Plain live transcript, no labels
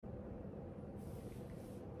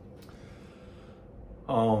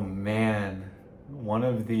Oh man, one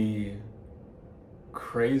of the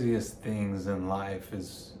craziest things in life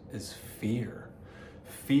is fear.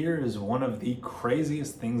 Fear is one of the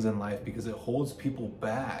craziest things in life because it holds people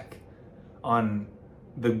back on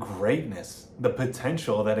the greatness, the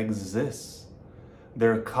potential that exists.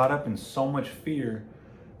 They're caught up in so much fear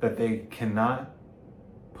that they cannot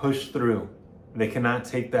push through. They cannot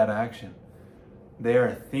take that action. They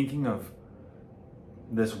are thinking of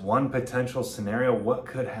this one potential scenario. What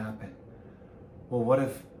could happen? Well, what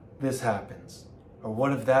if this happens? Or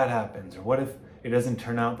what if that happens? Or what if it doesn't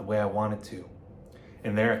turn out the way I want it to?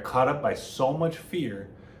 And they're caught up by so much fear,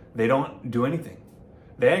 they don't do anything.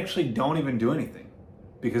 They actually don't even do anything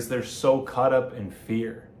because they're so caught up in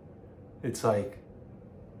fear. It's like,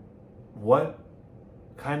 what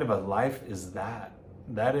kind of a life is that?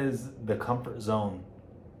 That is the comfort zone,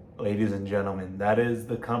 ladies and gentlemen. That is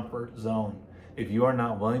the comfort zone. If you are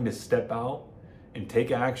not willing to step out and take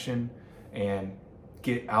action and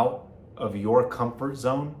get out of your comfort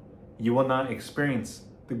zone, you will not experience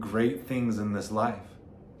the great things in this life.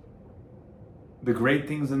 The great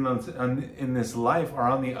things in this life are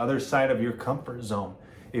on the other side of your comfort zone.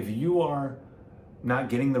 If you are not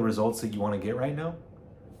getting the results that you want to get right now,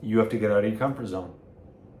 you have to get out of your comfort zone.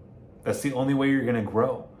 That's the only way you're going to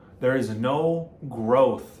grow. There is no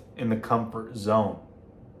growth in the comfort zone.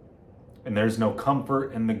 And there's no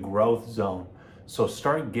comfort in the growth zone. So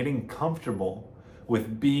start getting comfortable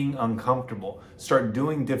with being uncomfortable. Start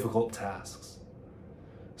doing difficult tasks.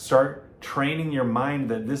 Start training your mind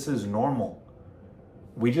that this is normal.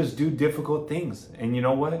 We just do difficult things. And you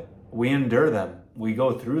know what? We endure them. We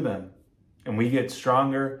go through them. And we get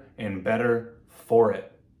stronger and better for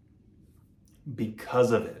it.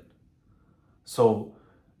 Because of it. So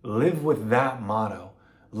live with that motto.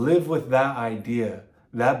 Live with that idea,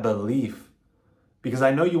 that belief. Because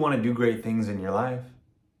I know you want to do great things in your life.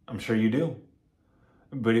 I'm sure you do.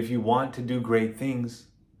 But if you want to do great things,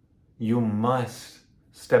 you must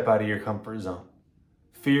step out of your comfort zone.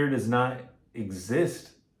 Fear does not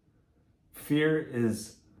exist. Fear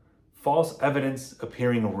is false evidence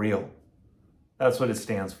appearing real. That's what it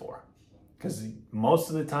stands for. Because most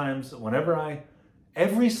of the times,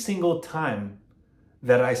 every single time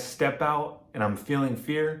that I step out and I'm feeling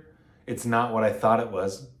fear, it's not what I thought it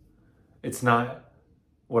was. It's not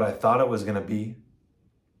what I thought it was going to be.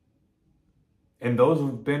 And those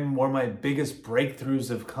have been where my biggest breakthroughs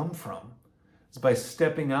have come from. It's by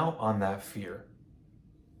stepping out on that fear.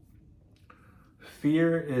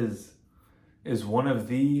 Fear is one of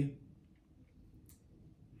the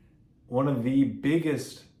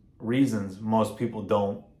biggest reasons most people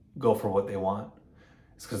don't go for what they want.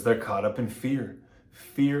 It's because they're caught up in fear.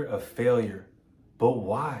 Fear of failure. But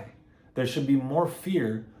why? There should be more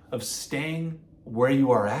fear of staying where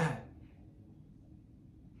you are at.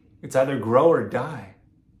 It's either grow or die.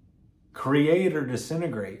 Create or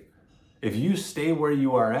disintegrate. If you stay where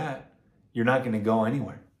you are at, you're not going to go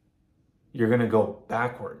anywhere. You're going to go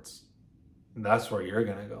backwards. And that's where you're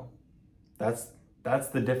going to go. That's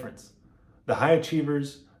the difference. The high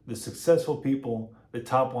achievers, the successful people, the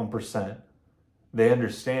top 1%, they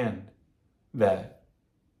understand that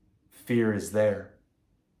fear is there.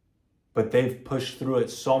 But they've pushed through it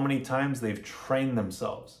so many times, they've trained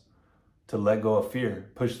themselves to let go of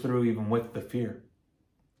fear, push through even with the fear.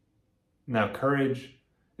 Now, courage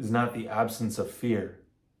is not the absence of fear.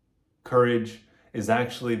 Courage is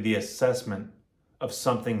actually the assessment of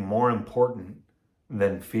something more important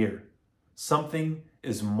than fear. Something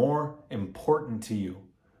is more important to you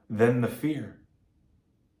than the fear.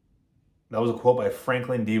 That was a quote by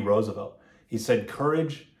Franklin D. Roosevelt. He said,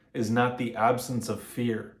 "Courage is not the absence of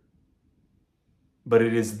fear, but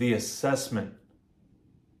it is the assessment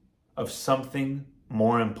of something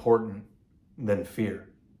more important than fear."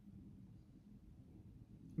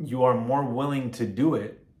 You are more willing to do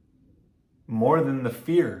it more than the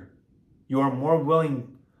fear. You are more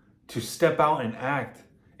willing to step out and act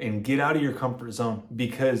and get out of your comfort zone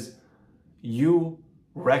because you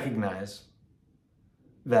recognize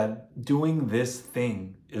that doing this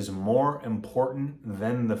thing is more important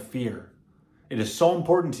than the fear. It is so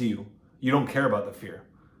important to you, you don't care about the fear.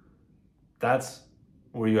 That's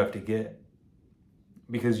where you have to get.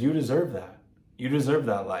 Because you deserve that. You deserve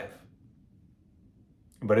that life.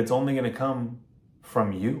 But it's only going to come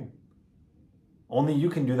from you. Only you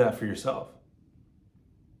can do that for yourself.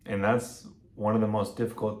 And that's one of the most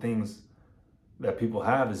difficult things that people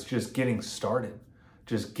have is just getting started.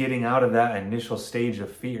 Just getting out of that initial stage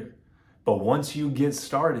of fear. But once you get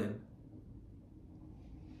started,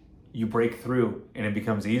 you break through and it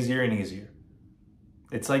becomes easier and easier.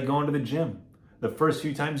 It's like going to the gym. The first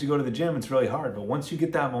few times you go to the gym, it's really hard. But once you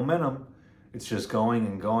get that momentum, it's just going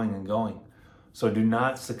and going and going. So do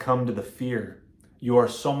not succumb to the fear. You are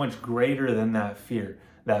so much greater than that fear.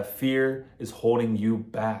 That fear is holding you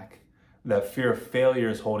back. That fear of failure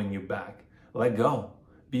is holding you back. Let go.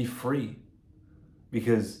 Be free.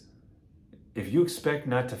 Because if you expect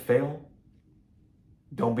not to fail,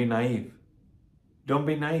 don't be naive. Don't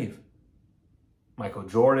be naive. Michael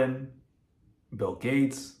Jordan, Bill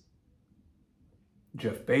Gates,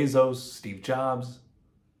 Jeff Bezos, Steve Jobs,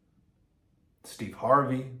 Steve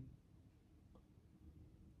Harvey.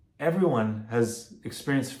 Everyone has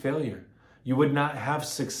experienced failure. You would not have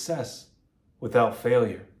success without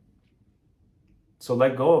failure. So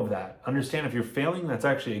let go of that. Understand if you're failing, that's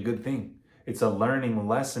actually a good thing. It's a learning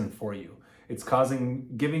lesson for you. It's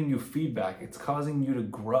giving you feedback. It's causing you to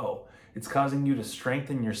grow. It's causing you to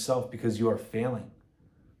strengthen yourself because you are failing.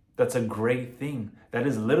 That's a great thing. That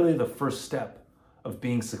is literally the first step of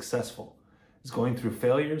being successful. Is going through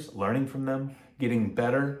failures, learning from them, getting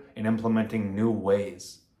better, and implementing new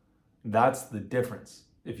ways. That's the difference.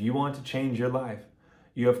 If you want to change your life,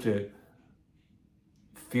 you have to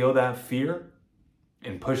feel that fear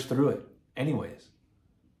and push through it anyways.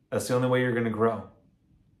 That's the only way you're going to grow.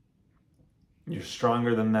 You're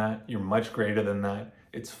stronger than that. You're much greater than that.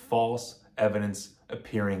 It's false evidence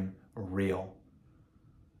appearing real.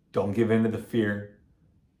 Don't give in to the fear.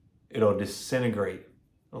 It'll disintegrate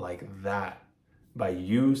like that by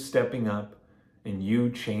you stepping up and you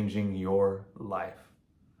changing your life.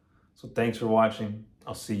 So thanks for watching.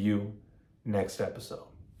 I'll see you next episode.